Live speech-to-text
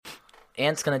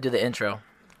Ant's gonna do the intro.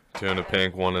 Two in the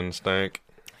pink, one in the stank.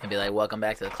 And be like, welcome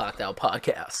back to the Clocked Out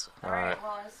Podcast. Alright.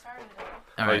 Well, I started it.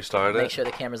 All right. You started Make it? sure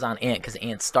the camera's on Ant, because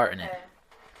Ant's starting it.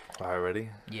 Okay. Alright, ready?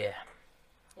 Yeah.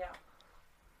 Yeah.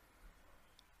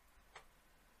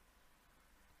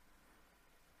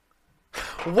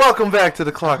 Welcome back to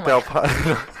the Clocked Out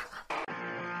Podcast.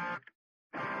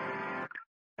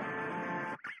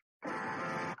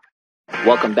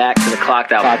 Welcome back to the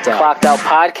Clocked Out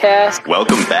Podcast.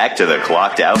 Welcome back to the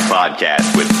Clocked Out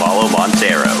Podcast with Paulo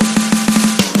Montero.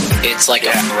 It's like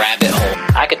a rabbit hole.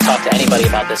 I could talk to anybody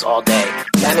about this all day.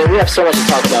 I mean, we have so much to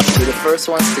talk about. We're the first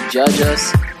ones to judge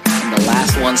us, and the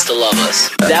last ones to love us.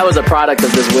 That was a product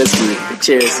of this whiskey.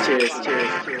 Cheers.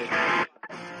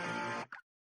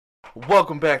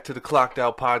 Welcome back to the Clocked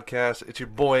Out Podcast. It's your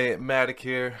boy Aunt Matic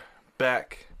here,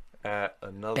 back at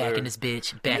another. Back in this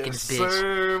bitch. Yes,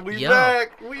 sir. We Yo.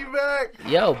 back. We back.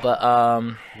 Yo, but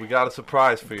We got a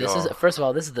surprise for this y'all. is first of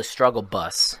all, this is the struggle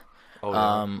bus. Oh,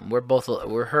 yeah.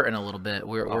 We're hurting a little bit.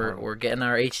 We're getting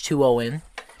our H2O in,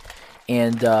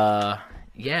 and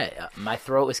yeah, my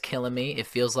throat is killing me. It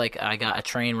feels like I got a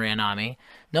train ran on me.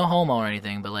 No homo or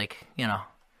anything, but like, you know,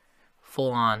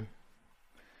 full on.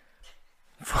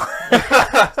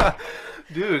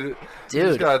 Dude, you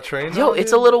just got a train. Yo, on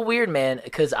it's you? a little weird, man,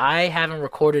 because I haven't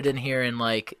recorded in here in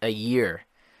like a year.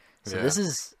 So Yeah. this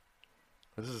is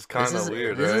kind of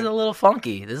weird, this right? is a little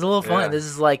funky. This is a little fun. Yeah. This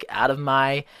is like out of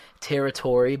my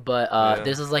territory, but Yeah.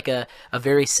 this is like a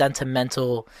very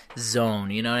sentimental zone.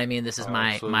 You know what I mean? This is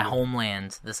my absolutely.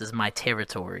 homeland. This is my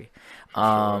territory.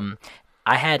 I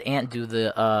had Ant do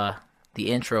the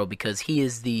intro because he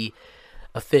is the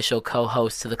official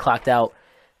co-host to the Clocked Out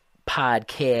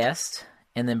Podcast,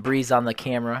 and then Bree's on the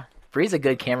camera. Bree's a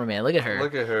good cameraman. Look at her.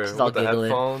 Look at her She's with all the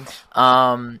giggling. headphones.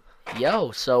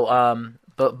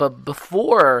 But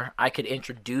before I could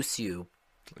introduce you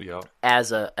Yep.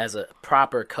 as a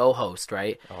proper co-host,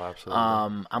 right? Oh, absolutely.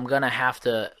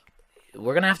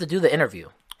 We're gonna have to do the interview.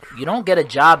 You don't get a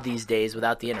job these days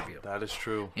without the interview. That is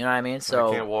true. You know what I mean? I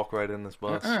So can't walk right in this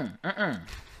bus.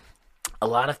 a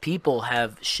lot of people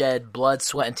have shed blood,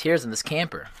 sweat, and tears in this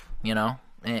camper. You know,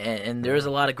 and there's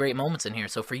a lot of great moments in here.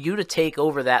 So for you to take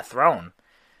over that throne,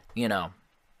 you know,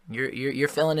 you're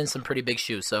filling in some pretty big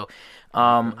shoes. So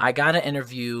I got an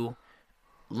interview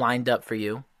lined up for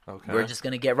you. Okay. We're just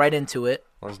gonna get right into it.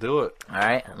 Let's do it. All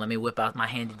right, let me whip out my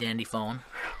handy dandy phone.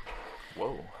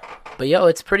 Whoa. But yo,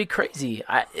 it's pretty crazy.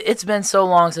 It's been so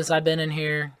long since I've been in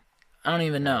here. I don't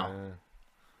even know.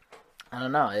 I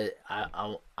don't know.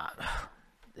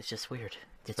 It's just weird.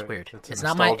 It's weird. It's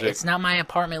not nostalgic. my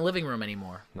apartment living room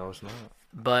anymore. No, it's not.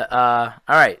 But all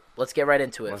right, let's get right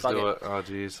into it. Let's Fuck do it. Oh,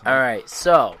 jeez. All right,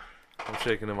 so I'm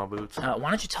shaking in my boots. why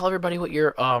don't you tell everybody what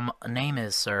your name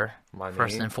is, sir? My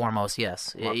First name? and foremost,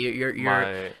 yes. My- Your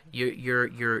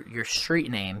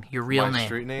street name, your real My name.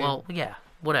 street name? Well, yeah,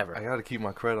 whatever. I gotta keep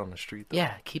my cred on the street, though.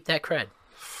 Yeah, keep that cred.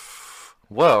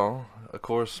 Well, of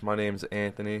course, my name's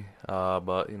Anthony,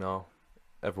 but, you know,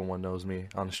 everyone knows me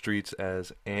on the streets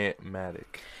as Aunt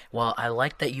Matic. Well, I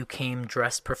like that you came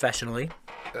dressed professionally.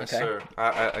 Yes, Okay. sir.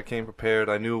 I came prepared.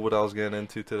 I knew what I was getting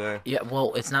into today. Yeah,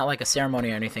 well, it's not like a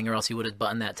ceremony or anything, or else you would have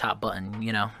buttoned that top button,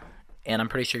 you know. And I'm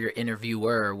pretty sure your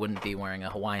interviewer wouldn't be wearing a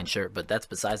Hawaiian shirt, but that's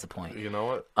besides the point. You know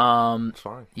what? It's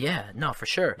fine. Yeah, no, for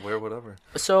sure. Wear whatever.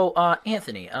 So,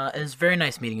 Anthony, it's very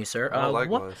nice meeting you, sir.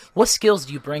 Likewise. What skills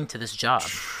do you bring to this job?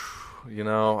 You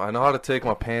know, I know how to take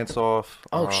my pants off.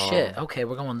 Oh shit. Okay,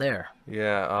 we're going there.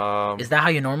 Yeah. Is that how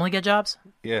you normally get jobs?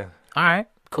 Yeah. All right,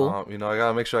 cool. You know, I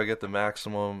gotta make sure I get the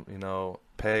maximum, you know,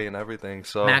 pay and everything.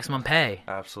 So Maximum pay.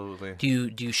 absolutely.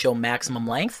 Do you show maximum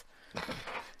length?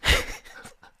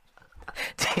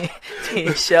 do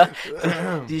you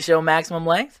show maximum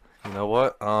length? You know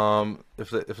what?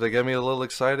 If they get me a little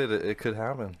excited, it could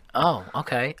happen. Oh,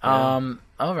 okay.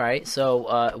 All right.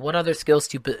 So, what other skills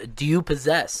do you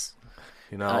possess?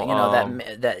 You know,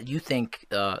 That you think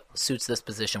suits this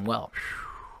position well.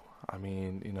 I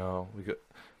mean, you know, we could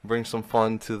bring some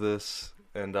fun to this,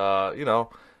 and you know,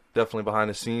 definitely behind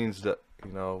the scenes that,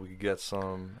 you know, we could get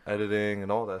some editing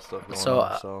and all that stuff going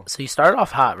on. So you started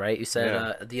off hot, right? You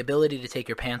said Yeah. The ability to take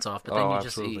your pants off, but then Oh, you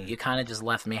absolutely. kind of just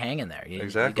left me hanging there. You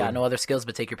Exactly. got no other skills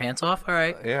but take your pants off. All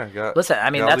right. Yeah, Listen, I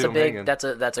mean, gotta that's a leave 'em big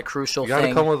hanging. that's a crucial You gotta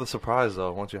thing. come with a surprise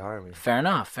though once you hire me. Fair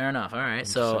enough. All right.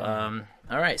 So saying.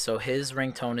 all right. So his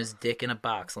ringtone is "Dick in a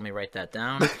Box." Let me write that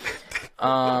down.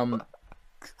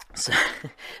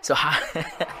 So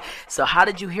how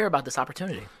did you hear about this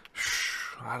opportunity?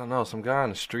 I don't know. Some guy on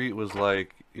the street was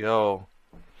like, "Yo,"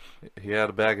 he had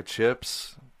a bag of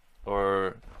chips,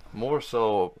 or more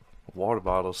so, water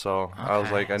bottle. So I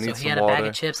was like, I need so some he had a water. bag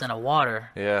of chips and a water.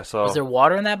 Yeah. So Was there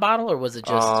water in that bottle, or was it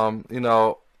just? you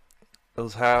know, it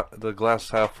was the glass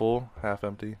was half full, half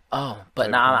empty. Oh, but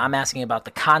type now of thing. I'm asking about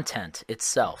the content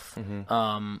itself.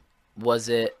 Mm-hmm. Was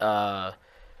it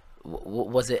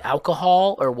was it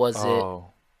alcohol, or was it? Oh,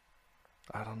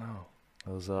 I don't know.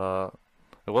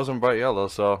 It wasn't bright yellow,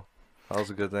 so that was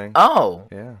a good thing. Oh,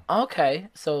 Yeah. okay.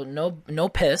 So no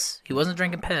piss. He wasn't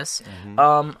drinking piss.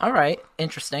 All right.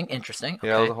 Interesting. Okay.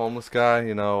 Yeah, I was a homeless guy.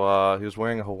 You know, he was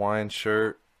wearing a Hawaiian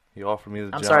shirt. He offered me the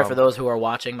job. I'm sorry for those who are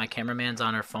watching. My cameraman's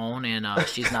on her phone, and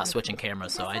she's not switching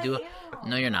cameras, so I do.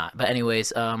 No, you're not. But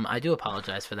anyways, I do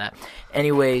apologize for that.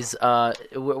 Anyways,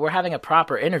 we're having a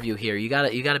proper interview here. You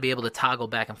gotta be able to toggle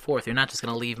back and forth. You're not just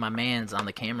gonna leave my man's on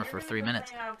the camera for 3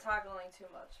 minutes. I'm toggling too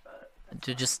much, but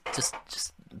Just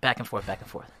back and forth, back and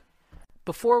forth.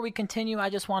 Before we continue, I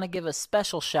just want to give a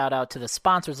special shout out to the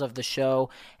sponsors of the show,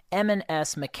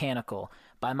 M&S Mechanical,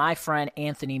 by my friend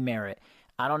Anthony Merritt.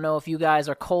 I don't know if you guys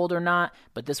are cold or not,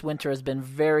 but this winter has been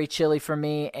very chilly for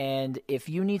me, and if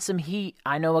you need some heat,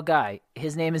 I know a guy.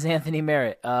 His name is Anthony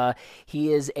Merritt.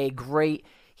 He is a great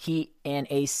heat and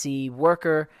AC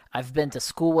worker. I've been to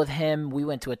school with him. We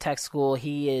went to a tech school.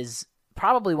 He is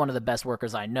probably one of the best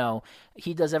workers I know.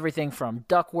 He does everything from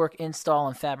ductwork install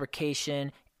and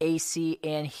fabrication, AC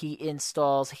and heat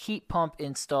installs, heat pump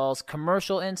installs,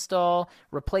 commercial install,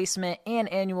 replacement, and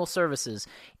annual services.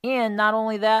 And not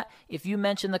only that, if you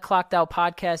mention the Clocked Out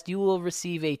podcast, you will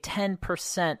receive a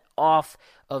 10% off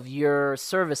of your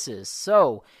services.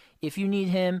 So if you need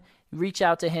him, reach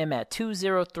out to him at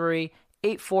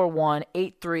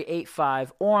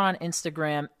 203-841-8385 or on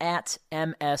Instagram at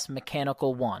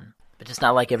MSMechanical1. But just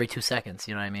not like every 2 seconds,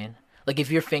 you know what I mean? Like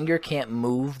if your finger can't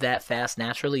move that fast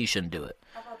naturally, you shouldn't do it.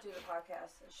 how about do the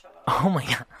podcast and shut up? Oh my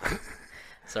god.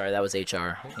 Sorry, that was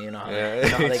HR. You know how, Yeah, they,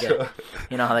 you know how they get.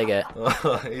 You know how they get.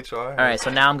 HR. All right, so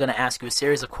now I'm going to ask you a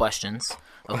series of questions,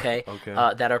 okay, Okay.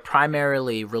 that are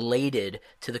primarily related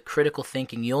to the critical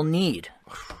thinking you'll need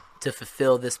to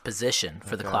fulfill this position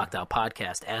for the Clocked Out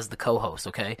podcast as the co-host,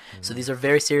 okay? So these are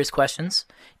very serious questions,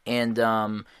 and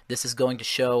this is going to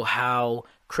show how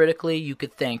critically you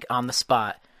could think on the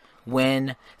spot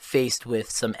when faced with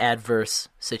some adverse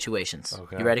situations.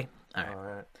 Okay. You ready? All right. All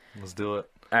right. Let's do it.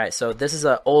 All right, so this is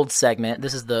an old segment.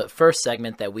 This is the first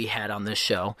segment that we had on this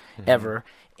show ever,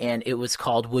 and it was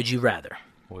called Would You Rather.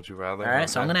 Would you rather? All right,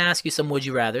 so I'm going to ask you some Would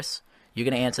You Rathers. You're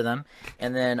going to answer them,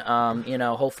 and then,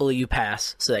 hopefully you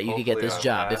pass so that you can get Hopefully this I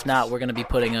job. pass. If not, we're going to be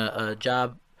putting a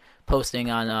job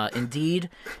posting on Indeed,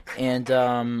 and,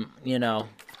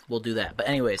 we'll do that. But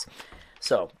anyways,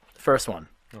 so first one.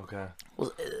 Okay.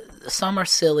 Some are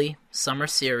silly, some are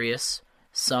serious,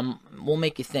 some will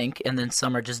make you think, and then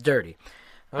some are just dirty.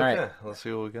 Okay. right. Let's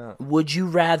see what we got. Would you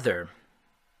rather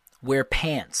wear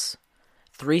pants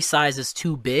 3 sizes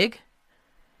too big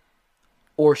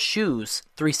or shoes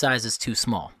 3 sizes too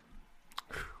small?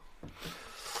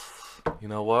 You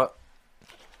know what?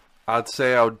 I'd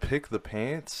say I would pick the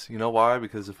pants. You know why?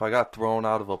 Because if I got thrown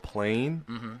out of a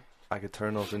plane, I could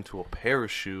turn those into a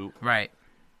parachute. Right.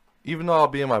 Even though I'll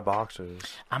be in my boxers.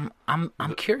 I'm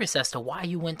curious as to why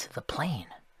you went to the plane.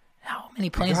 How many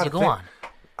planes do gotta you go think- on?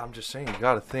 I'm just saying, you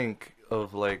got to think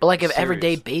of like. But like, if serious-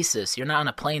 everyday basis, you're not on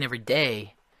a plane every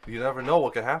day. You never know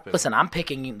what could happen. Listen, I'm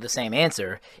picking the same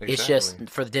answer. It's just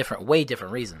Exactly. for way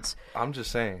different reasons. I'm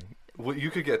just saying, you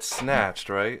could get snatched,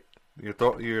 right? You're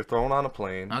thrown on a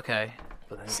plane, Okay.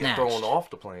 but then you Snatched. get thrown off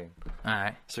the plane. All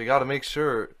right. So you got to make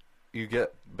sure you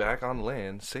get back on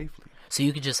land safely. So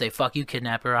you could just say, "Fuck you,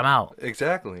 kidnapper, I'm out,"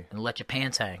 Exactly. and let your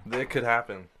pants hang. It could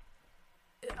happen.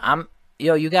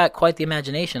 You got quite the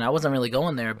imagination. I wasn't really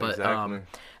going there, but Exactly.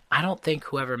 I don't think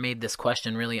whoever made this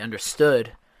question really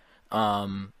understood what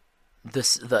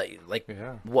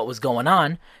was going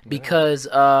on, because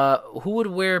who would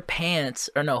wear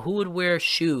who would wear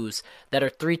shoes that are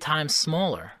 3 times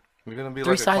smaller? You're gonna be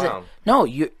 3 like a sizes. clown. No,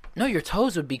 your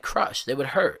toes would be crushed. They would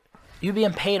hurt. You'd be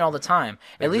in pain all the time.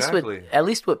 Exactly. At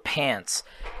least with pants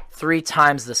 3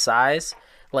 times the size,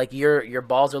 like your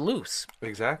balls are loose.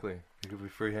 Exactly. You could be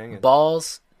free hanging.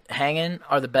 Balls hanging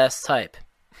are the best type.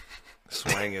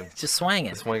 Swanging. Just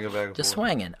swinging. Swinging back and Just forth.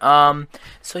 swinging.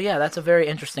 So yeah, that's a very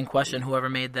interesting question. Whoever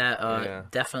made that Yeah.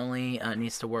 definitely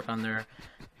needs to work on their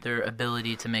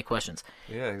ability to make questions.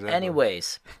 Yeah, exactly.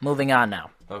 Anyways, moving on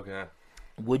now. Okay.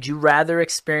 Would you rather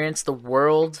experience the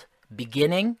world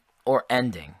beginning or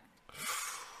ending?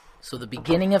 So the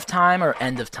beginning of time or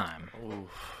end of time?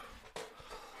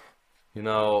 You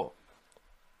know,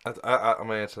 I'm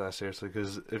gonna answer that seriously,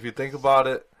 because if you think about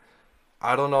it,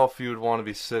 I don't know if you would want to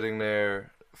be sitting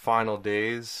there final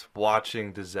days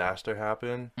watching disaster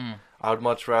happen. I would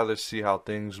much rather see how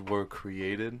things were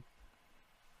created.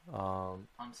 I'm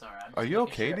sorry. I'm just Are you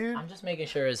making okay, sure- dude? I'm just making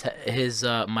sure his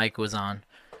mic was on.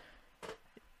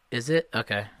 Is it?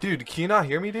 Okay. Dude, can you not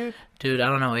hear me, dude? Dude, I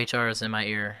don't know. HR is in my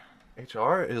ear.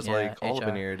 HR is Yeah, like all up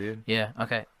in HR. here, dude. Yeah.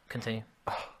 Okay. Continue.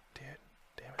 Dude,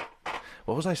 damn it.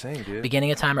 What was I saying, dude?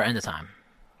 Beginning of time or end of time?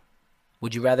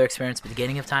 Would you rather experience the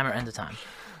beginning of time or end of time?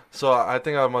 So I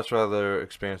think I'd much rather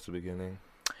experience the beginning.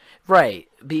 Right.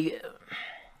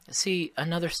 See,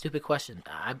 another stupid question.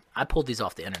 I pulled these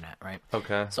off the internet, right?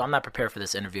 Okay. So I'm not prepared for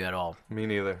this interview at all. Me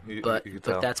neither. You But could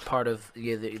tell. that's part of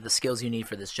the skills you need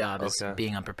for this job is Okay.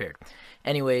 being unprepared.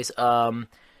 Anyways, I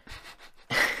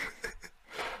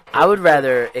would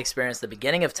rather experience the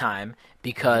beginning of time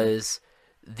because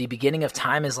the beginning of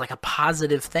time is like a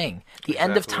positive thing. The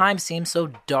end of Exactly. time seems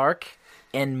so dark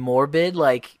and morbid,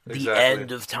 like the Exactly.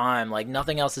 end of time, like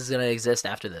nothing else is going to exist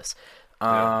after this.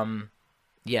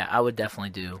 Yeah, I would definitely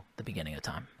do the beginning of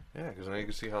time. Yeah, because now you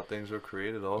can see how things were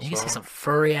created also. You can see some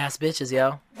furry ass bitches,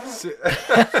 yo.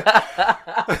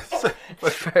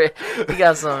 You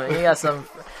got some.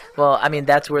 Well, I mean,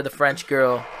 that's where the French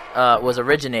girl was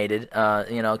originated.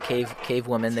 Cave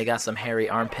women. They got some hairy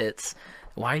armpits.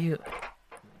 Why are you?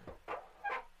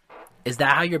 Is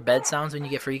that how your bed sounds when you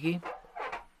get freaky?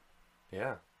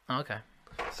 Yeah. Oh, okay.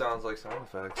 Sounds like sound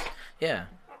effects. Yeah.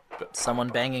 Someone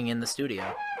banging in the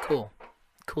studio. Cool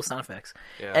sound effects.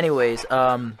 Yeah. Anyways,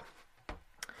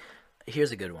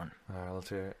 here's a good one. All right, let's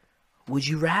hear it. Would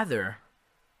you rather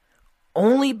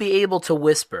only be able to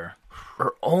whisper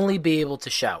or only be able to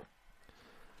shout?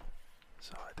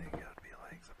 So I think it would be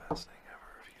like the best thing ever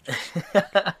if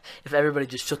you If everybody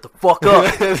just shut the fuck up.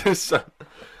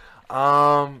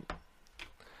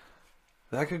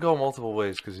 That could go multiple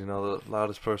ways because the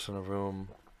loudest person in the room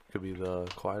could be the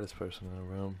quietest person in the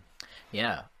room.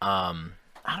 Yeah. I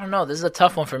don't know. This is a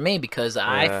tough one for me because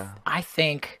Yeah. I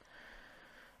think.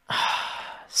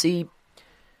 See.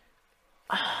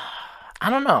 I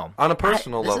don't know. On a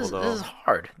personal level, though. This is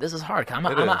hard. This is hard. I'm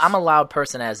It is. a loud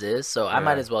person as is, so I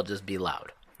might Yeah. as well just be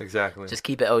loud. Exactly. Just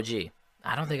keep it OG.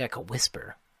 I don't think I could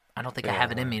whisper. I don't think I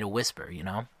have it in me to whisper, you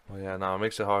know? Well, yeah, no, it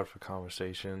makes it hard for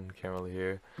conversation. Can't really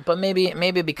hear. But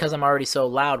maybe because I'm already so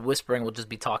loud, whispering will just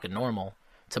be talking normal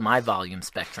to my volume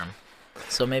spectrum.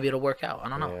 So maybe it'll work out. I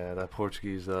don't know. Yeah, that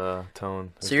Portuguese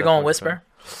tone. is So you're going definitely whisper?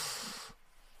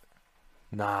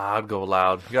 Nah, I'd go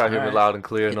loud. You gotta hear me Alright. loud and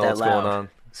clear. Get Know that what's loud. going on.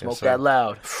 Smoke Yes, sir. that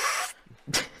loud.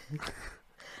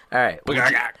 All right.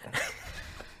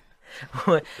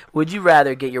 Would you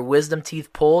rather get your wisdom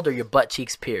teeth pulled or your butt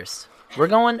cheeks pierced? We're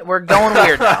going weird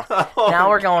now. Now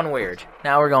we're going weird.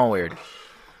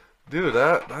 Dude,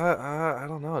 I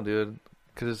don't know, dude.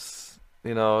 Cause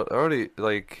already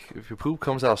like if your poop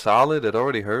comes out solid, it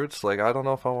already hurts. Like I don't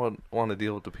know if I want to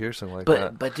deal with the piercing like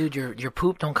that. But dude, your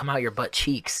poop don't come out your butt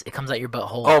cheeks. It comes out your butt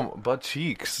hole. Butt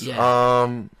cheeks. Yeah.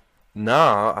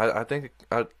 Nah. I think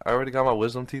I already got my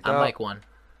wisdom teeth I'm out. like one.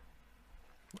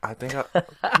 I think I'm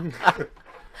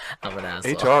an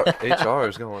asshole. HR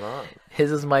is going on.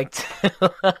 His is Mike too.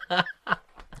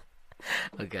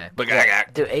 Okay.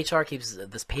 Dude, HR keeps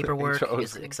this paperwork HR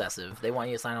is excessive. They want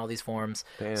you to sign all these forms.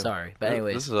 Damn. Sorry, but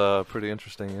anyways. This is a pretty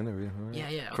interesting interview. Right? Yeah.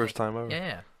 Okay. First time ever.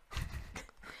 Yeah.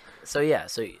 So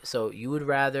you would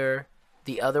rather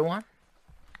the other one?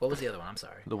 What was the other one? I'm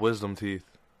sorry. The wisdom teeth.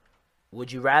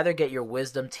 Would you rather get your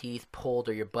wisdom teeth pulled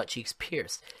or your butt cheeks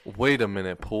pierced? Wait a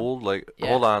minute, pulled? Like, Yeah.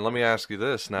 hold on. Let me ask you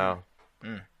this now.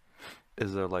 Mm.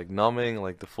 Is there like numbing,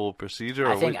 like the full procedure,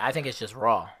 or I think it's just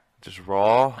raw. just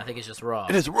raw? I think it's just raw.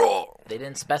 It is raw. They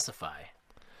didn't specify.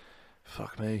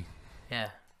 Fuck me. Yeah.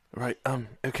 Right.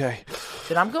 Okay.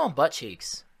 Dude, I'm going butt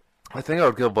cheeks. I think I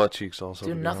would go butt cheeks also.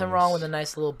 Dude, to be nothing honest. wrong with a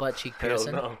nice little butt cheek Hell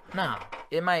piercing. no. No.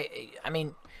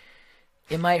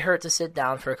 It might hurt to sit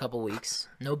down for a couple weeks.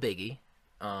 No biggie.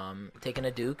 Taking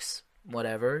a Dukes,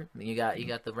 whatever. You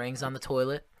got the rings on the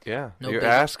toilet. Yeah. No Your big-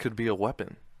 ass could be a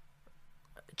weapon.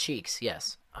 Cheeks,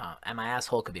 yes. And my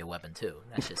asshole could be a weapon too.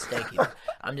 That's just stanky.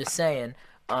 I'm just saying,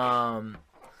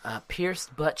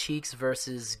 pierced butt cheeks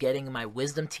versus getting my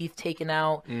wisdom teeth taken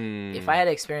out. If I had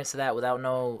experience of that without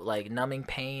no like numbing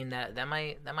pain, that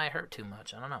might hurt too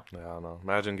much. I don't know. Yeah, I don't know.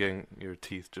 Imagine getting your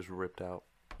teeth just ripped out.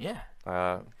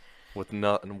 Yeah. With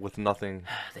nothing.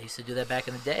 They used to do that back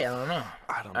in the day. I don't know.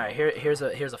 I don't know. All right, here's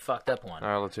a fucked up one. All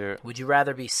right, let's hear it. Would you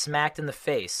rather be smacked in the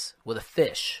face with a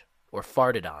fish or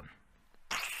farted on?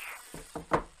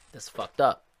 This fucked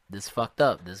up. How fucked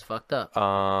up is fucked up?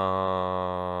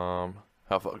 I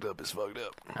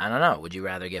don't know. Would you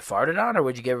rather get farted on or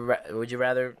would you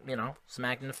rather,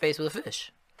 smacked in the face with a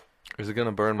fish? Is it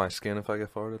gonna burn my skin if I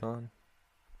get farted on?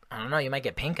 I don't know. You might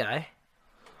get pink eye.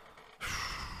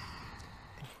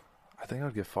 think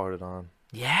I'd get farted on.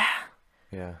 Yeah?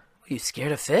 Yeah. Are you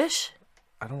scared of fish?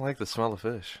 I don't like the smell of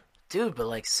fish. Dude, but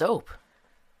like soap.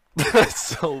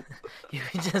 So You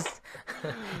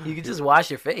could just wash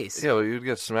your face. yeah, but you'd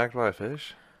get smacked by a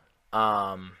fish.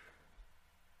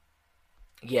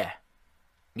 Yeah.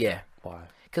 Yeah. Why?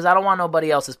 Because I don't want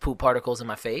nobody else's poop particles in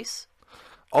my face.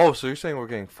 Oh, so you're saying we're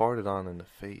getting farted on in the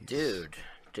face, Dude.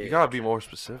 You gotta be more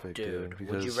specific, Dude, dude.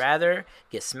 would you rather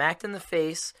get smacked in the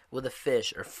face with a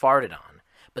fish or farted on?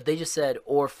 But they just said,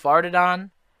 or farted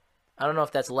on. I don't know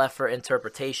if that's left for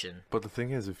interpretation. But the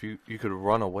thing is, if you could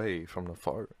run away from the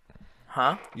fart.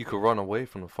 Huh? You could run away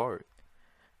from the fart.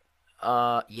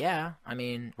 Yeah. I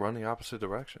mean, Run the opposite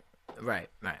direction. right.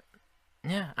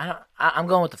 Yeah, I'm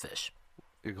going with the fish.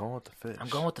 You're going with the fish. I'm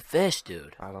going with the fish,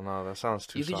 dude. I don't know. That sounds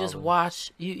too You could solid. just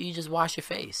wash. You just wash your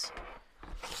face.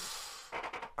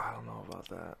 I don't know about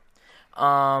that.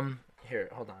 Here,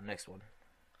 hold on. Next one.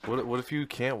 What if you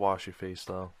can't wash your face,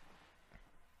 though?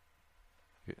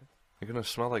 You're going to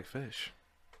smell like fish.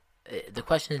 The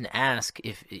question didn't ask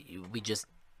if we just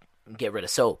get rid of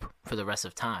soap for the rest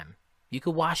of time. You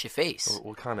could wash your face.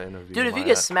 What kind of interview Dude, am if you I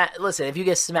get at? smacked, listen, if you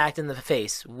get smacked in the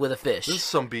face with a fish This is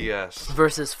some BS.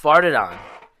 versus farted on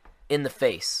in the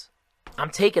face, I'm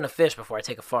taking a fish before I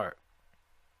take a fart.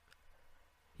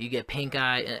 You get pink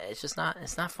eye. It's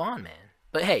not fun, man.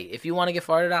 But hey, if you want to get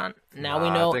farted on, now we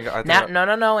Nah, know. I think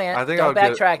No, Ant. I think Don't I'll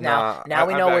get- backtrack now. nah, now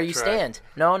we I know where you backtrack. stand.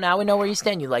 No, now we know where you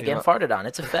stand. You like You getting farted on.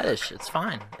 It's a fetish. It's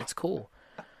fine. It's cool.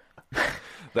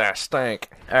 That stank.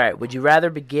 All right. Would you rather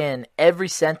begin every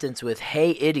sentence with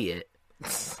 "Hey, idiot,"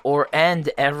 or end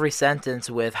every sentence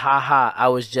with "Ha ha, I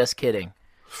was just kidding"?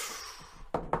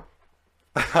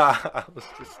 I was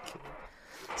just kidding.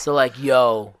 So like,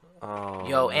 yo,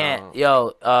 Ant,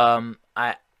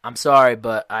 I'm sorry,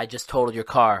 but I just totaled your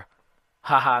car.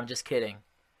 Haha, I'm just kidding.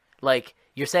 Like,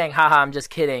 you're saying haha, I'm just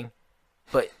kidding,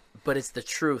 but it's the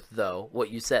truth though, what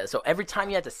you said. So every time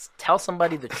you have to tell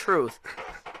somebody the truth,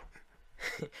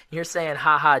 you're saying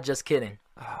haha, just kidding.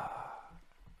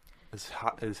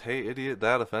 Is hey idiot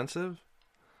that offensive?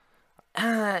 You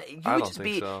I would don't just think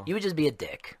be so. you would just be a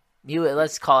dick.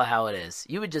 Let's call it how it is.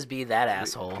 You would just be that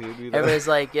asshole. you'd be that- Everybody's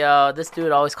like, yo, this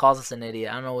dude always calls us an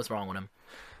idiot. I don't know what's wrong with him.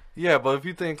 Yeah, but if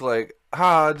you think like,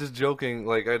 just joking,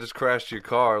 like I just crashed your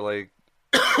car, like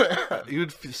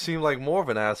you'd seem like more of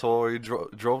an asshole, or you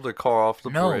drove the car off the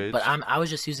No, bridge. but I was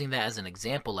just using that as an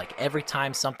example. Like every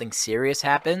time something serious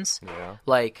happens, Yeah.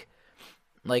 like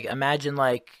imagine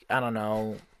like I don't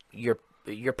know,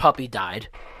 your puppy died.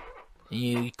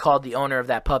 You called the owner of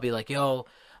that puppy like, yo,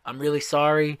 I'm really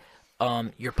sorry.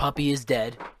 Your puppy is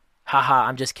dead. Haha,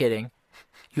 I'm just kidding.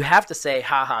 You have to say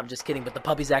haha, I'm just kidding, but the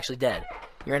puppy's actually dead.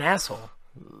 You're an asshole.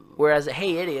 Whereas,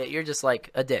 hey, idiot, you're just like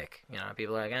a dick. You know,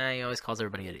 people are like, he always calls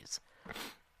everybody idiots.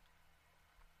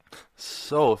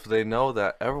 So if they know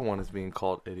that everyone is being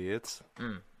called idiots,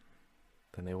 Mm.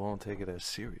 then they won't take it as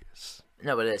serious.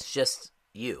 No, but it's just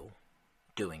you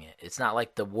doing it. It's not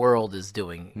like the world is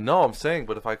doing. No, I'm saying,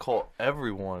 but if I call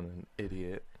everyone an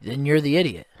idiot, Then you're the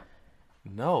idiot.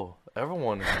 no,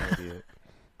 everyone is an idiot.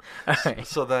 All right.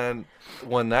 So then,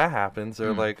 when that happens,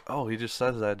 they're Mm. like, "Oh, he just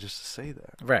says that just to say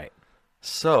that." Right.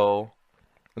 So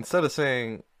instead of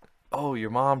saying, "Oh,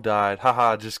 your mom died,"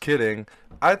 haha, just kidding,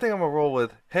 I think I'm gonna roll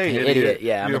with, "Hey, idiot."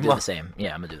 Yeah, I'm your gonna do mom- the same.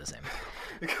 Yeah, I'm gonna do the same.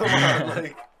 Come on,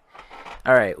 like.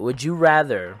 All right. Would you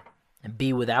rather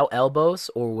be without elbows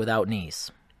or without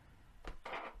knees?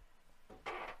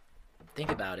 Think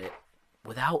about it.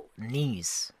 Without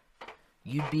knees,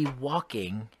 you'd be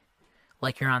walking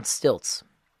like you're on stilts,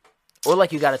 or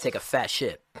like you got to take a fat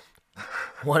shit.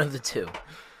 One of the two.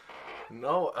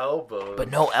 No elbows.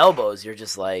 But no elbows. You're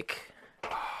just like,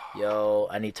 yo,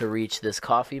 I need to reach this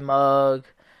coffee mug.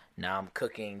 Now I'm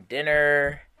cooking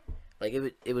dinner. Like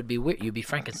it would be weird. You'd be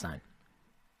Frankenstein.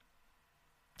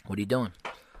 What are you doing?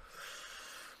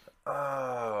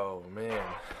 Oh man,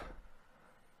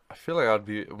 I feel like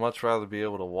I'd much rather be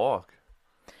able to walk.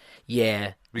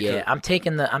 Yeah, Because- yeah. I'm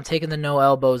taking the no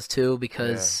elbows too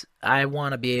because I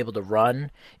want to be able to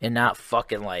run and not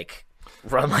fucking like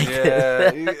run like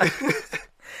Yeah, this.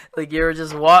 Like you're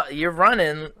just you're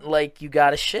running like you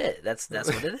got a shit. That's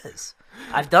what it is.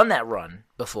 I've done that run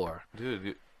before.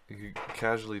 dude, you could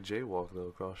casually jaywalk though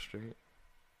across the street.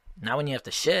 Now when you have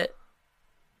to shit,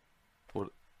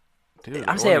 Dude,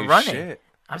 I'm saying holy running. shit.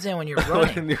 I'm saying when you're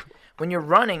running. When you're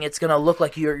running, it's gonna look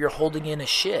like you're holding in a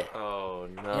shit. Oh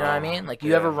no. You know what I mean? Like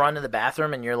you ever run to the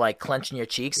bathroom and you're like clenching your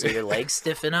cheeks so your legs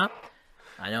stiffen up?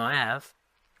 I know I have.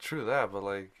 True that, but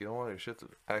like you don't want your shit to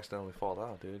accidentally fall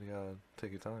out, dude. You gotta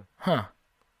take your time. Huh.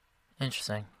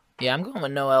 Interesting. Yeah, I'm going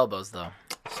with no elbows though.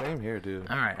 Same here, dude.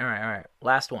 All right.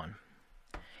 Last one.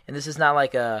 and this is not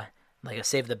like a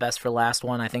save the best for last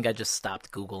one. I think I just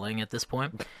stopped Googling at this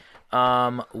point.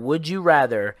 Would you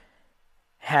rather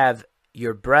have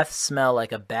your breath smell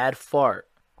like a bad fart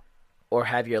or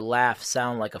have your laugh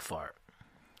sound like a fart?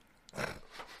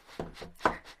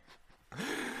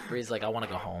 Bree's like, I want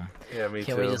to go home. Yeah, me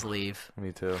Can too. we just leave?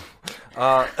 Me too.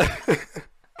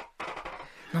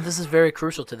 No, this is very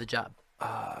crucial to the job.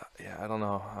 Yeah, I don't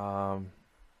know.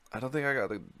 I don't think I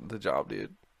got the job,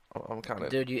 dude. I'm kind of.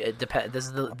 Dude, it depends.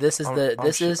 This shaking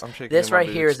right my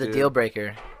here boots, is the dude. deal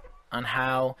breaker on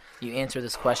how you answer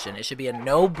this question. It should be a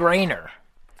no-brainer.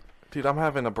 Dude, I'm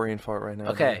having a brain fart right now.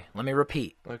 Okay, let me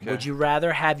repeat. Okay. Would you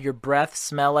rather have your breath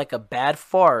smell like a bad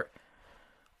fart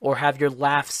or have your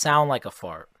laugh sound like a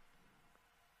fart?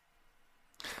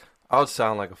 I would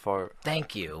sound like a fart.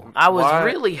 Thank you. I was Why?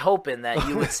 really hoping that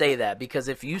you would say that because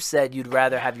if you said you'd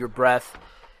rather have your breath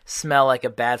smell like a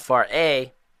bad fart,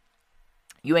 A,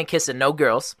 you ain't kissing no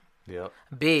girls. Yep.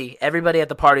 B, everybody at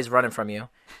the party's running from you.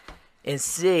 And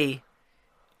C,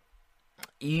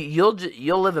 you'll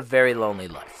live a very lonely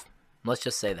life. Let's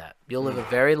just say that. You'll live a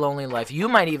very lonely life. You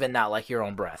might even not like your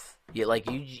own breath.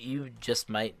 You just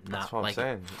might not That's what like I'm it.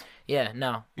 saying. Yeah,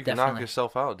 no, You can definitely. knock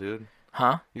yourself out, dude.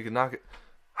 Huh? You can knock it.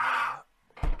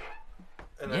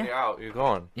 And then Yeah. you're out. You're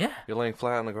gone. Yeah. You're laying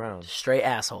flat on the ground. Straight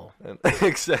asshole. And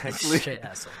exactly. Straight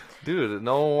asshole. Dude,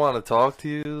 no one want to talk to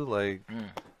you. Like,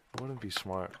 it wouldn't be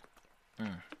smart.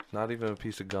 Not even a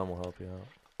piece of gum will help you out.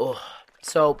 Oh,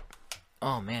 so,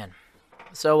 oh man.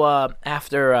 So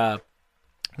after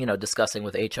discussing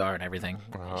with HR and everything,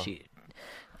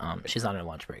 she's on her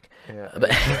lunch break. Yeah.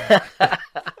 But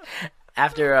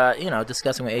after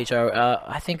discussing with HR,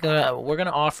 I think we're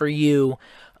gonna offer you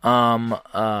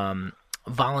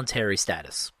voluntary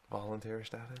status. Voluntary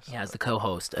status? Yeah, as the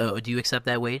co-host. Do you accept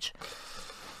that wage?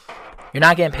 You're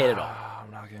not getting paid at all.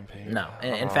 I'm not getting paid. No.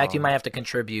 In fact, you might have to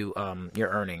contribute your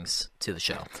earnings to the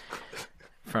show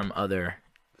from other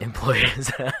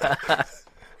employers.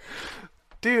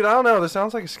 Dude, I don't know. This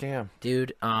sounds like a scam.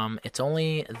 Dude, it's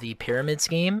only the pyramid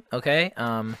scheme, okay?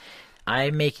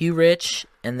 I make you rich,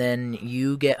 and then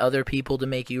you get other people to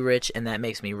make you rich, and that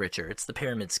makes me richer. It's the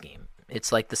pyramid scheme.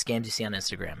 It's like the scams you see on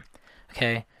Instagram,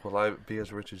 okay? Will I be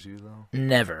as rich as you, though?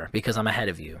 Never, because I'm ahead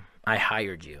of you. I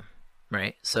hired you,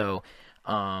 right? So,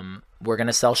 we're going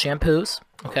to sell shampoos,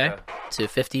 okay, to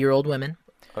 50-year-old women,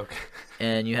 Okay.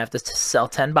 and you have to sell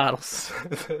 10 bottles.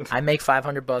 I make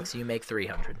 $500, you make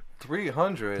 $300.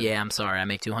 300? Yeah, I'm sorry. I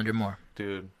make $200 more.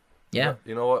 Dude. Yeah.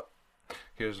 You know what?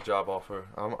 Here's a job offer.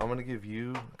 I'm going to give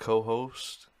you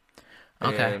co-host.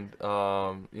 Okay. And,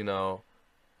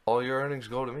 all your earnings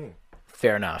go to me.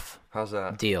 Fair enough. How's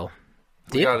that? Deal.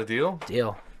 We got a deal?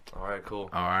 Deal. All right, cool.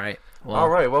 All right. Well, All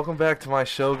right, welcome back to my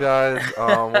show, guys.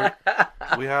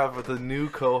 We have the new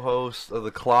co-host of the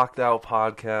Clocked Out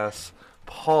podcast,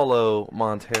 Paulo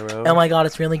Montero. oh my god,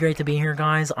 it's really great to be here,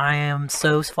 guys. I am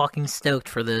so fucking stoked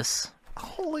for this.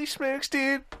 Holy smokes,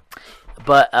 dude.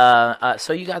 But,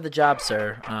 so you got the job,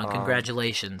 sir.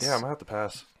 Congratulations. Yeah, I'm going to have to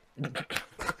pass.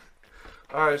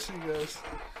 All right, see you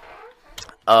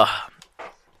guys.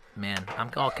 Man, I'm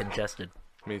all congested.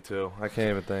 Me too. I can't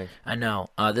even think. I know.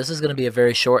 This is going to be a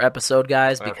very short episode,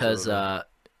 guys, because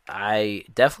I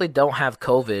definitely don't have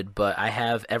COVID, but I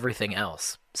have everything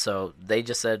else. So they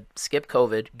just said, skip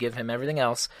COVID, give him everything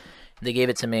else. They gave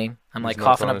it to me. I'm like nuts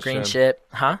coughing on up his green chin? shit.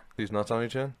 Huh? These nuts on your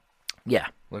chin? Yeah.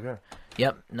 Okay.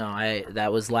 Yep. No,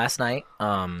 that was last night.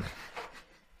 And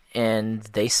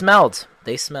they smelled.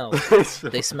 They smelled.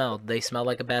 They smelled. They smelled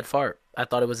like a bad fart. I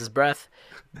thought it was his breath.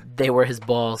 They were his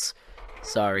balls.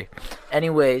 Sorry.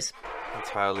 Anyways. That's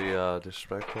highly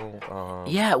disrespectful.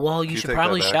 Yeah, well, you you should take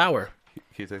probably that back? shower. Can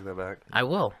you take that back? I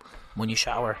will. When you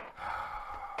shower.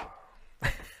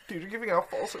 Dude, you're giving out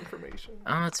false information.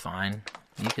 Oh, it's fine.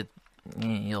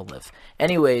 You'll live.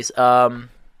 Anyways, so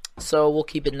we'll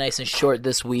keep it nice and short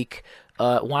this week.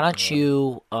 Why don't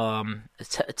you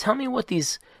tell me what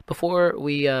these, before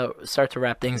we start to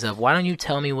wrap things up, why don't you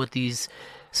tell me what these,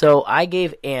 so I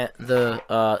gave Ant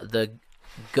the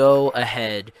go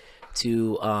ahead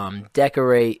to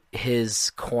decorate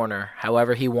his corner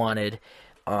however he wanted,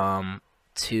 to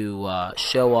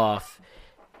show off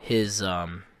his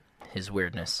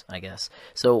weirdness, I guess.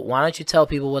 So why don't you tell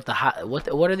people what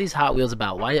what are these Hot Wheels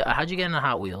about? How'd you get into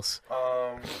Hot Wheels?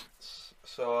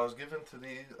 So I was gifted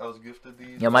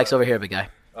these. Yeah, Mike's over here, big guy.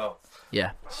 Oh.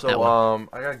 Yeah. So that one.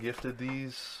 I got gifted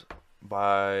these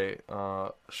by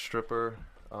stripper.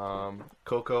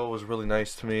 Coco was really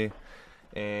nice to me,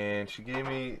 and she gave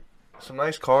me some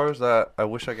nice cars that I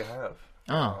wish I could have.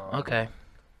 Oh, okay.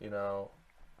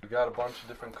 We got a bunch of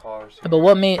different cars. But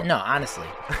what made no, honestly,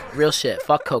 real shit.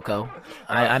 Fuck Coco.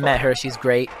 I met her. She's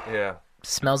great. Yeah.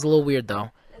 Smells a little weird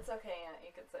though. It's okay, Aunt. You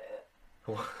can say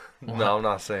it. No, I'm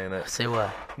not saying it. Say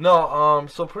what? No,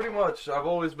 so pretty much I've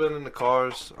always been into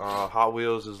cars. Hot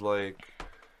Wheels is like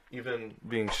even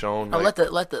being shown. Oh, Like,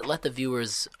 let the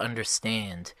viewers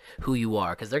understand who you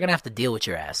are, because they're gonna have to deal with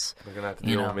your ass. they're gonna have to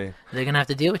You deal know, with me. they're gonna have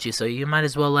to deal with you. So you might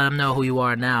as well let them know who you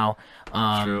are now.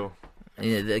 True.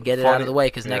 Yeah, get it out Funny- of the way,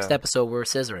 because next yeah. episode we're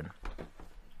scissoring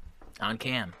on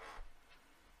cam.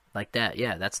 Like that,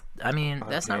 yeah. That's not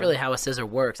cam. really how a scissor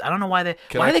works. I don't know why they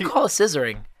Can I they keep- call it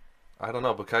scissoring. I don't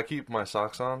know, but can I keep my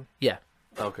socks on? Yeah,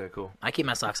 Okay, cool. I keep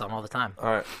my socks on all the time. All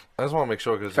right. I just want to make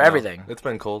sure because For everything. It's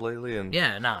been cold lately, and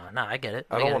Yeah, no, I get it.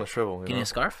 I don't want to shrivel. You need a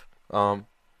scarf? You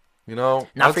know,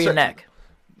 Not I'd for your say- neck.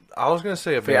 I was gonna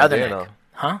say a For your other bandana. neck.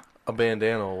 Huh? A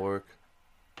bandana will work.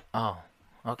 Oh,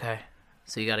 okay.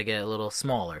 So you got to get a little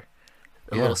smaller,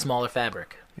 a Yeah. little smaller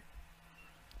fabric,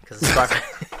 because the scarf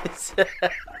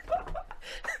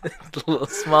a little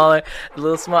smaller, a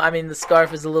little small. I mean, the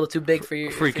scarf is a little too big for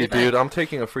you. Freaky dude, I'm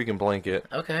taking a freaking blanket.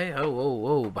 Okay. Oh,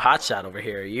 whoa. Hot shot over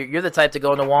here. You're the type to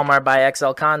go into Walmart buy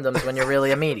XL condoms when you're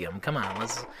really a medium. Come on,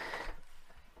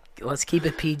 let's keep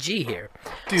it PG here.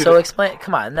 Dude, So explain.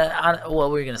 Come on.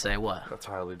 What were you gonna say? What? that's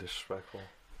highly disrespectful.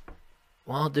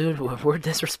 Well, dude, we're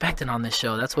disrespecting on this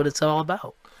show. That's what it's all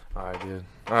about. All right, dude.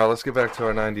 All right, let's get back to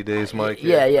our 90 days, Mike.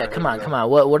 Yeah. All right, Come here on. we Come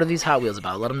go. on. What are these Hot Wheels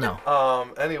about? Let them know.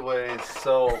 Anyways,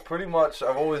 so pretty much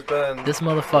I've always been. This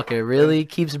motherfucker really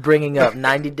keeps bringing up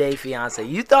 90 Day Fiance.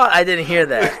 You thought I didn't hear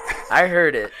that. I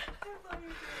heard it.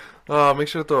 Make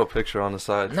sure to throw a picture on the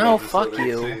side. No, too, just so fuck they can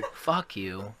you. see. Fuck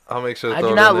you. I'll make sure to I throw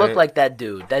do it not in look there. like that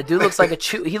dude. That dude looks like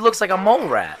he looks like a mole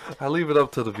rat. I leave it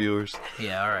up to the viewers.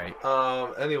 Yeah, all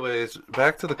right. Anyways,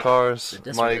 back to the cars,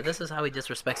 Mike. This is how he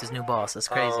disrespects his new boss. That's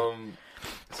crazy.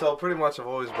 So pretty much I've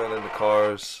always been into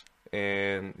cars,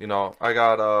 and you know I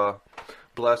got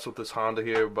blessed with this Honda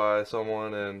here by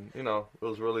someone, and you know it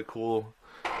was really cool.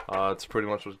 It's pretty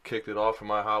much what kicked it off for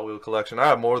my Hot Wheel collection. I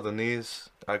have more than these.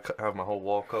 I have my whole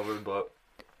wall covered, but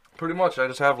pretty much I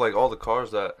just have like all the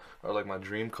cars that are like my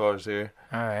dream cars here.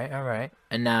 All right.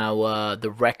 And now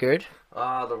the record.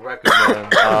 The record, man.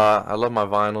 I love my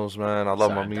vinyls, man. I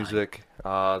love Sorry, my I'm music.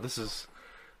 This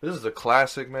is a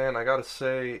classic, man. I gotta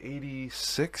say,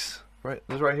 86. Right,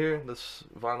 this right here. This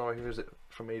vinyl right here is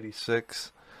from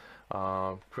 86.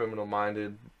 Criminal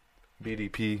Minded,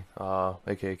 BDP,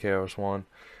 aka KRS-One,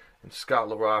 and Scott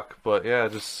LaRock. But yeah,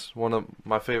 just one of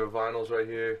my favorite vinyls right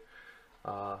here.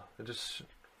 It just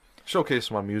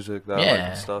showcases my music that I like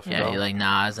and stuff. Yeah, you know? you like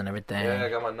Nas and everything. Yeah, I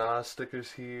got my Nas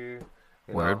stickers here.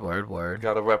 you know. Word.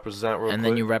 Gotta represent real And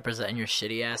quick. then you represent your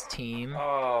shitty ass team.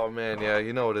 Oh man, yeah,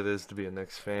 you know what it is to be a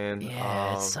Knicks fan.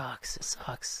 Yeah, it sucks. It's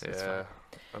Yeah, fine.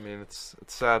 I mean it's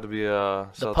sad to be a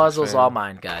The Celtics puzzle's fan. all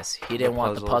mine, guys. He didn't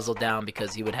want the puzzles. puzzle down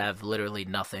because he would have literally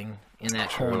nothing in that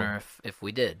True. corner if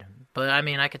we did. But I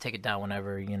mean, I could take it down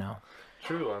whenever,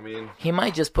 True, I mean He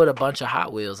might just put a bunch of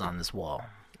Hot Wheels on this wall.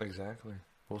 exactly.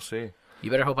 We'll see.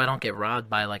 You better hope I don't get robbed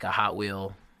by like a Hot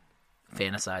Wheel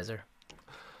fantasizer.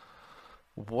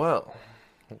 Well,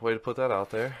 way to put that out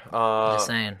there. Just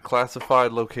saying.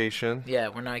 Classified location. Yeah,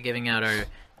 we're not giving out our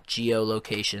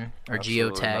geolocation or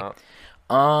Absolutely geotag.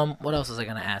 not. What else was I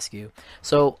gonna ask you?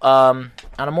 So, on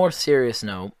a more serious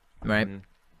note, right?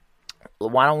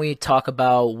 Why don't we talk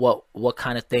about what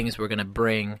kind of things we're gonna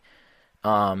bring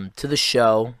to the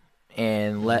show,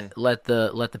 and let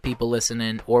the people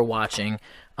listening or watching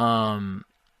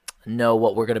know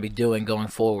what we're gonna be doing going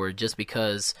forward. Just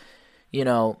because,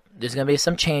 there's gonna be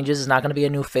some changes. It's not gonna be a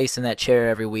new face in that chair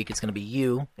every week. It's gonna be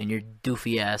you and your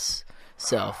doofy ass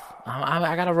self.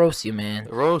 I gotta roast you, man.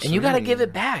 Roast and you gotta me. give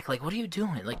it back. Like, what are you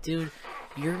doing? Like, dude,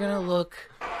 you're gonna look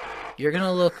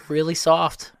really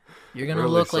soft. You're gonna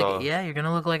Really look soft. you're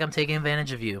gonna look like I'm taking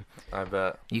advantage of you. I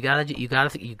bet. You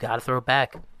gotta throw it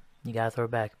back. You gotta throw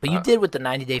it back. But you did with the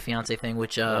 90 Day Fiance thing,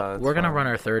 which that's we're gonna fine. run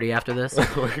our 30 after this.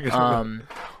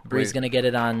 Bree's Wait. gonna get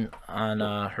it on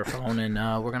her phone,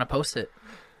 and we're gonna post it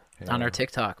on our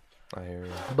TikTok. I hear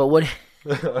you. But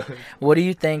what do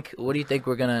you think? What do you think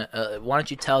we're gonna? Why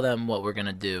don't you tell them what we're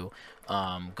gonna do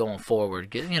going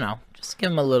forward? Just give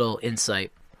them a little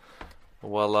insight.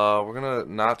 Well, we're gonna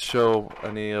not show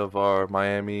any of our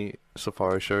Miami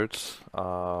Safari shirts.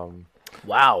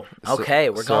 Wow. So- Okay,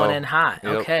 we're going so, in hot.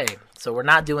 yep. Okay, so we're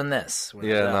not doing this.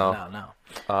 Yeah, no.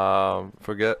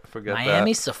 Forget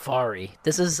Miami that.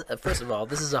 This is first of all,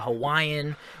 this is a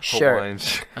Hawaiian shirt. Hawaiian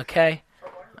shirt. Okay.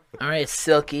 All right, it's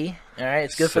silky. All right,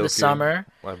 it's good for the Silky. summer.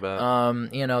 My bad.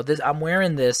 I'm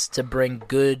wearing this to bring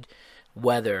good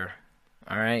weather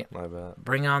All right. My bad.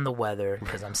 Bring on the weather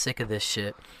because I'm sick of this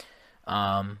shit.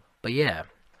 But yeah.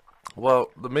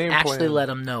 Well, the main Actually, plan... let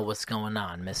them know what's going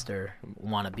on, Mr.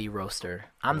 Wannabe Roaster.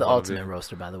 I'm the Wannabe. ultimate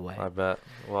roaster, by the way. I bet.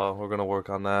 Well, we're gonna work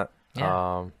on that.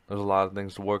 Yeah. There's a lot of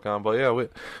things to work on, but yeah, we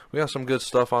got some good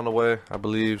stuff on the way, I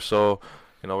believe. So,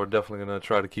 we're definitely gonna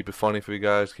try to keep it funny for you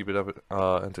guys, keep it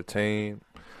entertained.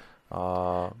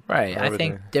 Right. Everything. I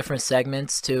think different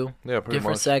segments too. Yeah, pretty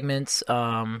Different much. segments.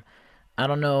 I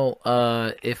don't know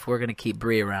if we're gonna keep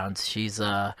Bree around. She's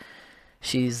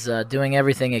doing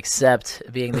everything except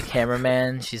being the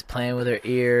cameraman. She's playing with her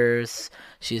ears.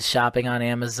 She's shopping on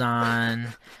Amazon.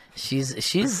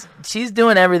 She's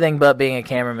doing everything but being a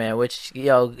cameraman, which,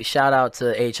 shout out to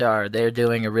HR. They're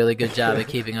doing a really good job at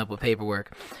keeping up with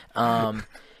paperwork.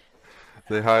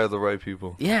 They hire the right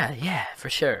people. Yeah, for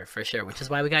sure, which is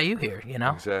why we got you here,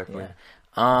 Exactly.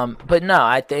 Yeah. But no,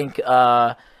 I think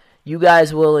you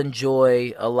guys will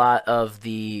enjoy a lot of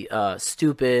the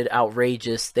stupid,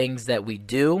 outrageous things that we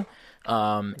do,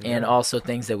 and also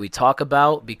things that we talk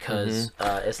about, because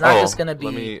it's not just gonna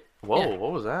be. What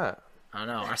was that? I don't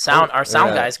know. Our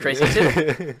sound guy's crazy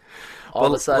too. All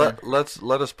of a sudden,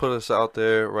 let us put us out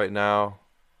there right now.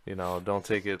 Don't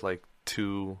take it like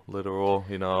too literal.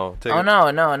 No.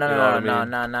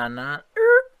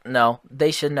 No,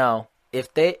 they should know.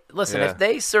 If they if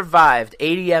they survived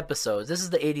 80 episodes, this is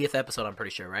the 80th episode, I'm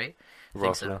pretty sure, right? I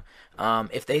think so.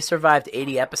 If they survived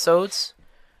 80 episodes,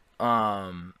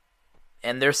 and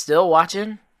they're still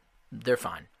watching, they're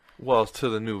fine. Well, to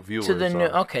the new viewers. To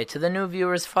the new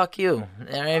viewers, fuck you.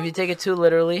 And if you take it too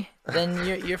literally, then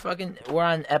you're fucking. We're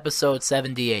on episode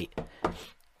 78.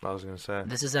 I was gonna say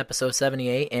this is episode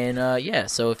 78,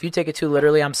 and so if you take it too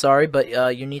literally, I'm sorry,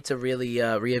 but you need to really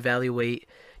reevaluate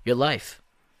your life.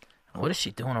 What is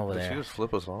she doing over there? Did she just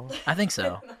flip us off? I think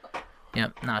so.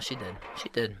 Yep. No, she did. She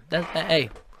did. Hey,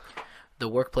 the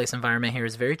workplace environment here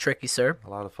is very tricky, sir. A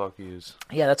lot of fuck yous.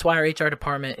 Yeah, that's why our HR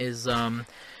department is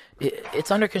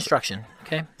it's under construction.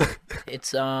 Okay.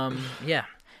 It's yeah.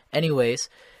 Anyways,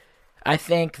 I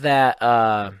think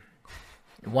that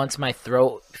once my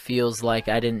throat feels like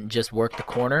I didn't just work the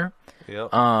corner,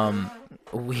 yep.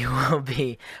 we'll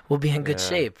be in good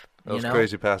shape. It was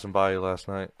crazy passing by you last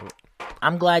night.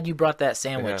 I'm glad you brought that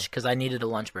sandwich because I needed a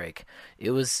lunch break. It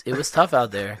was tough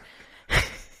out there.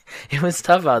 It was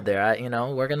tough out there.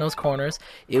 Working those corners.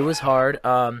 It was hard.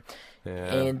 And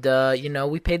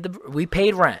we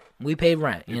paid rent.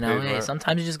 Hey,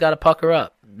 sometimes you just gotta pucker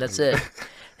up. That's it.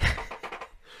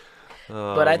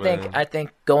 But I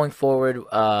think going forward,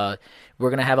 we're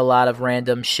gonna have a lot of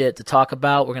random shit to talk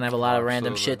about. We're gonna have a lot of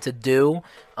random shit to do.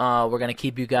 We're gonna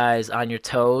keep you guys on your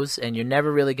toes, and you're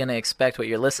never really gonna expect what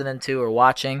you're listening to or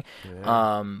watching.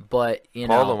 Yeah. But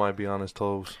Paulo might be on his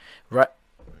toes. Right?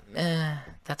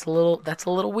 That's a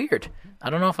little weird. I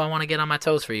don't know if I want to get on my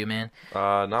toes for you, man.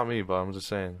 Not me, but I'm just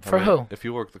saying. Who? If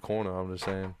you work the corner, I'm just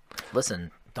saying. Listen.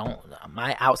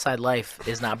 My outside life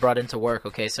is not brought into work,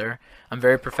 okay, sir? I'm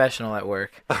very professional at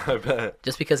work. I bet.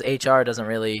 Just because HR doesn't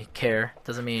really care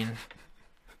doesn't mean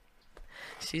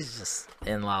she's just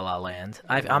in La La Land.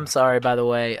 I'm sorry, by the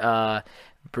way.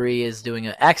 Bree is doing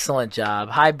an excellent job.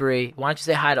 Hi, Bree. Why don't you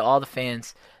say hi to all the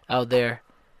fans out there?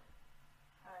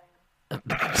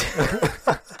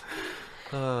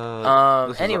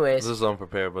 Anyways, this is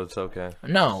unprepared, but it's okay.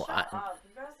 No.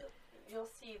 You'll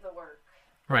see the work.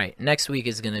 Right. Next week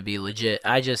is going to be legit.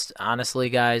 Honestly,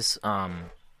 guys,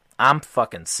 I'm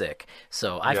fucking sick.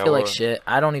 So I feel like shit.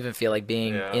 I don't even feel like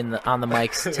being on the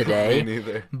mics today. Me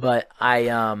neither. But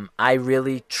I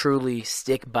really truly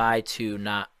stick by to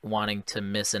not wanting to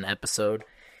miss an episode.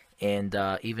 And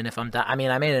even if I made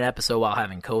an episode while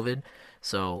having COVID.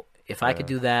 So if I could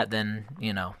do that, then,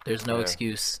 there's no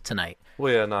excuse tonight.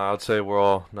 Well, yeah, no, I'd say we're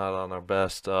all not on our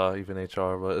best, even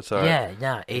HR, but it's all right.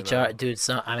 Yeah, HR, dude.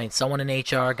 Someone in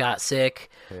HR got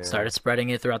sick, started spreading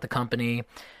it throughout the company.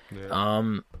 Yeah.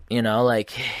 Now we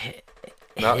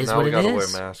gotta wear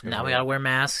masks. Now we gotta wear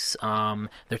masks.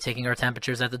 They're taking our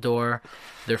temperatures at the door.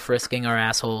 They're frisking our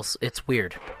assholes. It's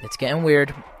weird. It's getting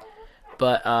weird.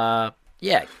 But we're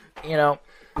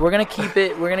gonna keep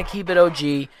it. We're gonna keep it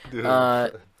OG.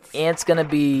 Ant's gonna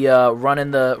be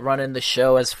running the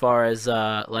show as far as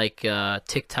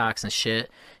TikToks and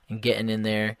shit, and getting in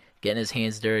there, getting his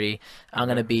hands dirty. I'm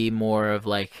gonna be more of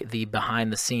like the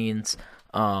behind the scenes,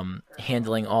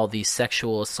 handling all these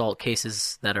sexual assault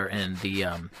cases that are in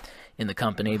the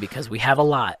company, because we have a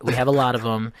lot. We have a lot of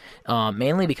them,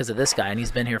 mainly because of this guy, and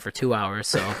he's been here for 2 hours.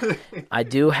 So I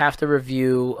do have to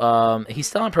review. He's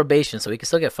still on probation, so he can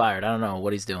still get fired. I don't know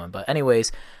what he's doing, but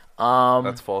anyways.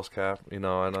 That's false cap. I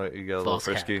know you get a little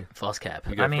frisky. False cap.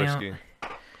 You get frisky.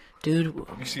 Dude,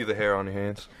 You see the hair on your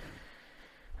hands.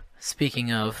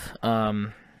 speaking of,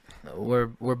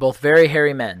 we're both very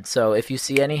hairy men. So if you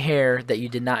see any hair that you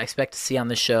did not expect to see on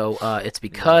the show, it's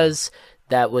because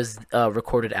that was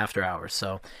recorded after hours.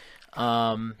 So,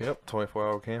 Yep,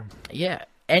 24-hour cam. yeah.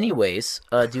 Anyways,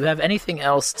 do you have anything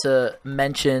else to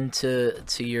mention to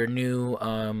your new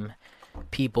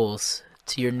peoples,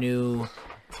 to your new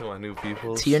To my new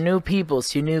people. to your new peoples,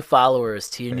 to your new followers,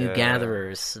 to your new Yeah.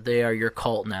 gatherers? They are your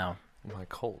cult now. My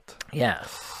cult. Yeah.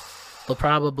 They'll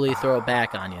probably throw it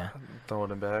back on you.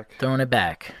 Throwing it back. Throwing it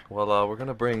back. Well, we're going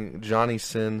to bring Johnny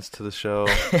Sins to the show.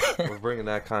 We're bringing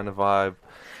that kind of vibe.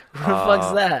 Who the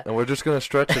fuck's that? And we're just going to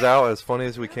stretch it out as funny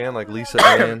as we can, like Lisa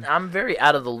Ann. I'm very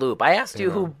out of the loop. I asked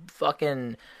you who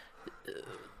Kourtney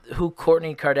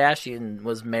Kardashian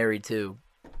was married to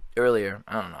earlier.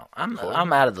 I don't know.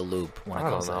 I'm out of the loop when it I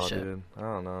comes don't to know, that shit. dude. I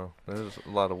don't know. There's a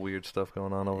lot of weird stuff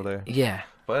going on over there. Yeah.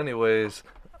 But anyways,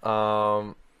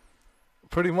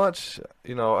 pretty much,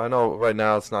 I know right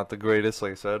now it's not the greatest,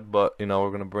 like I said, but, we're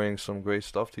going to bring some great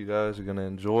stuff to you guys. You're going to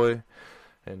enjoy.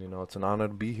 And, it's an honor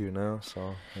to be here now,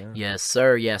 so, yeah. Yes,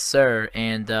 sir. Yes, sir.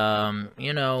 And, yeah,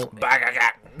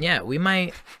 we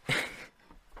might...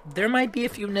 there might be a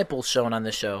few nipples shown on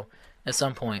the show at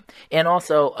some point. And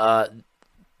also,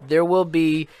 there will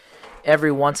be,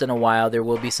 every once in a while, there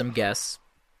will be some guests.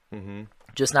 Mm-hmm.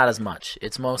 Just not as much.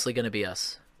 It's mostly going to be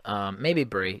us. Maybe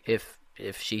Brie, if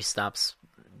she stops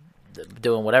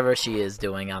doing whatever she is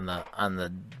doing on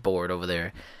the board over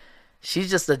there.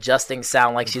 She's just adjusting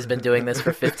sound like she's been doing this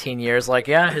for 15 years. Like,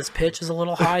 yeah, his pitch is a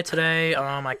little high today.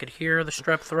 I could hear the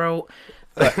strep throat.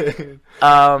 But,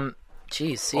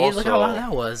 geez, see, look how loud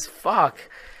that was. Fuck.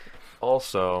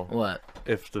 Also, What?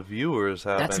 if the viewers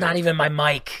have That's any- not even my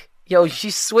mic. Yo,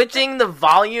 she's switching the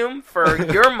volume for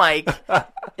your mic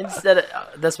instead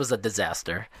of... this was a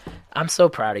disaster. I'm so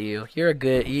proud of you. You're a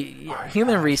good...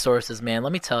 human resources, man.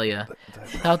 Let me tell you.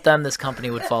 Without them, this company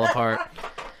would fall apart.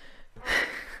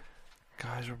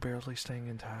 Guys, we're barely staying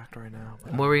intact right now.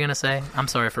 What were you going to say? I'm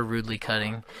sorry for rudely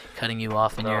cutting you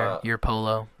off in your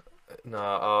polo.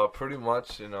 No, pretty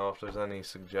much, if there's any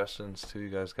suggestions too, you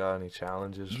guys got any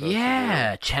challenges for us to do?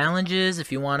 Yeah, challenges.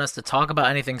 If you want us to talk about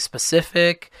anything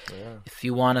specific. Yeah. If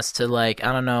you want us to, like,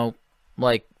 I don't know,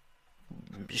 like,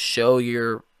 show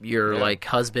your like,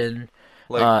 husband...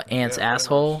 Ant's yeah,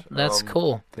 asshole. pretty much. That's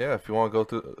cool. Yeah, if you want to go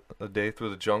through a day through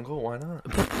the jungle, why not?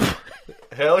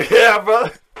 Hell yeah, bro.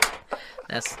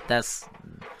 That's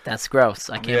gross.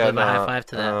 I can't believe I high five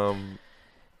to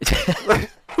that.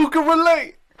 Who can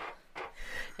relate?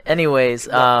 Anyways,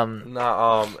 what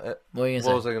were you What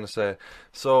gonna was say? I gonna say?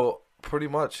 So pretty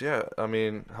much, yeah. I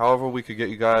mean, however we could get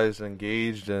you guys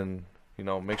engaged and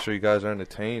make sure you guys are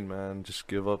entertained, man. Just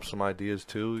give up some ideas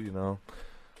too,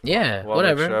 Yeah, Well,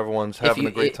 whatever. Make sure everyone's having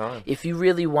a great time. If you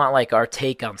really want like our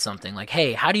take on something, like,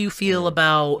 hey, how do you feel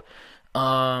about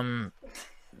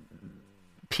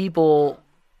people?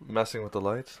 Messing with the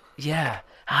lights. Yeah.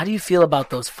 How do you feel about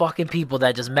those fucking people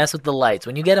that just mess with the lights?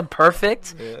 When you get them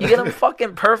perfect, you get them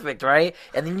fucking perfect, right?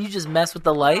 And then you just mess with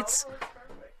the lights.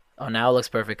 Oh, now it looks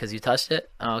perfect because you touched it?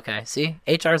 Oh, okay. See?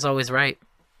 HR is always right.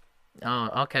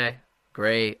 Oh, okay.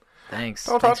 Great. Thanks.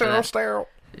 Don't Thanks touch it. for Don't that. stare.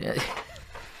 Yeah.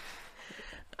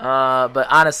 But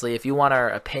honestly, if you want our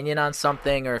opinion on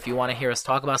something, or if you want to hear us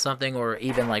talk about something, or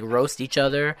even like roast each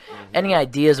other, any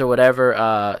ideas or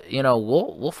whatever,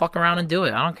 we'll fuck around and do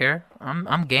it. I don't care.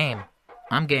 I'm game.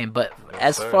 I'm game. But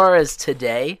as sir. far as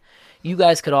today, you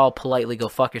guys could all politely go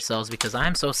fuck yourselves because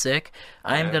I'm so sick.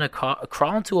 I am gonna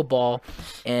crawl into a ball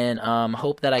and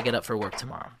hope that I get up for work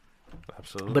tomorrow.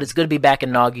 Absolutely. But it's good to be back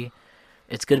in Noggy.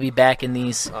 It's good to be back in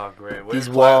these. Oh, great. These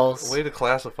walls. Way to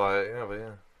classify it. Yeah, but yeah.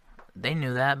 They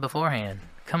knew that beforehand.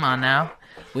 Come on now.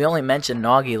 We only mentioned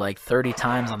Noggy like 30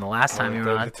 times on the last time you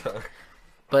were on.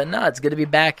 But no, it's good to be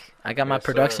back. I got my Yes,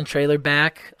 production sir. trailer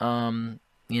back.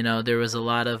 There was a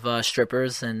lot of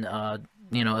strippers and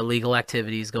illegal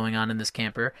activities going on in this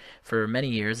camper for many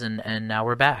years, and now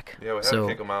we're back. Yeah, we had to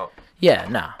kick them out. Yeah,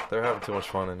 nah, They're having too much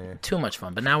fun in here. too much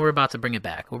fun. But now we're about to bring it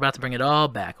back. We're about to bring it all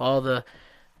back. All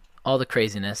the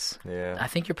craziness. Yeah. I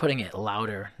think you're putting it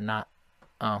louder, not.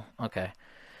 Oh, okay.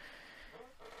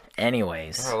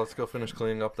 Anyways. All right, let's go finish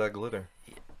cleaning up that glitter.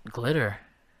 Glitter.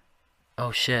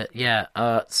 Oh shit. Yeah.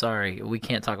 Sorry, we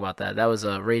can't talk about that. That was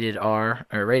a rated R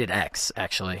or rated X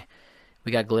actually.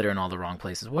 We got glitter in all the wrong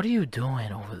places. What are you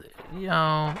doing over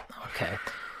there? Okay.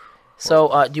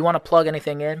 So, do you want to plug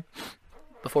anything in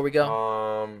before we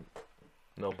go?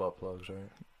 No butt plugs, right?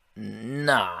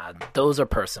 Nah, those are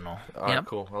personal. All right, Yep.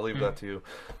 cool. I'll leave that to you.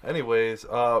 Anyways,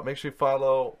 make sure you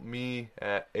follow me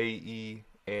at AE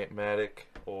Antmatic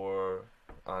or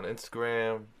on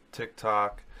Instagram,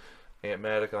 TikTok,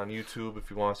 Antmatic on YouTube if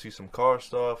you want to see some car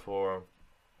stuff or,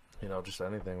 just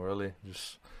anything really.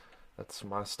 Just that's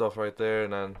my stuff right there,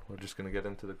 and then we're just gonna get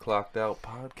into the Clocked Out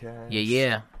podcast.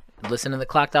 Yeah. Listen to the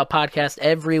Clocked Out podcast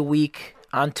every week.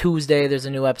 On Tuesday, there's a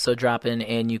new episode dropping,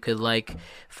 and you could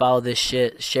follow this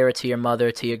shit, share it to your mother,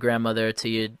 to your grandmother, to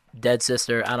your dead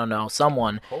sister. I don't know,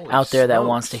 someone Holy out there that smokes.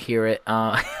 wants to hear it.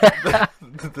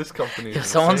 This company is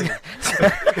Someone's insane.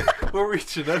 We're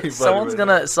reaching anybody. someone's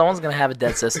right gonna have a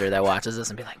dead sister that watches this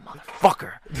and be like,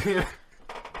 motherfucker. now.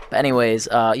 But anyways,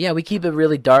 we keep it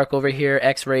really dark over here,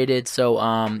 X-rated.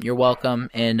 So you're welcome,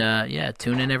 and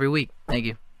tune in every week. Thank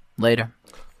you. Later.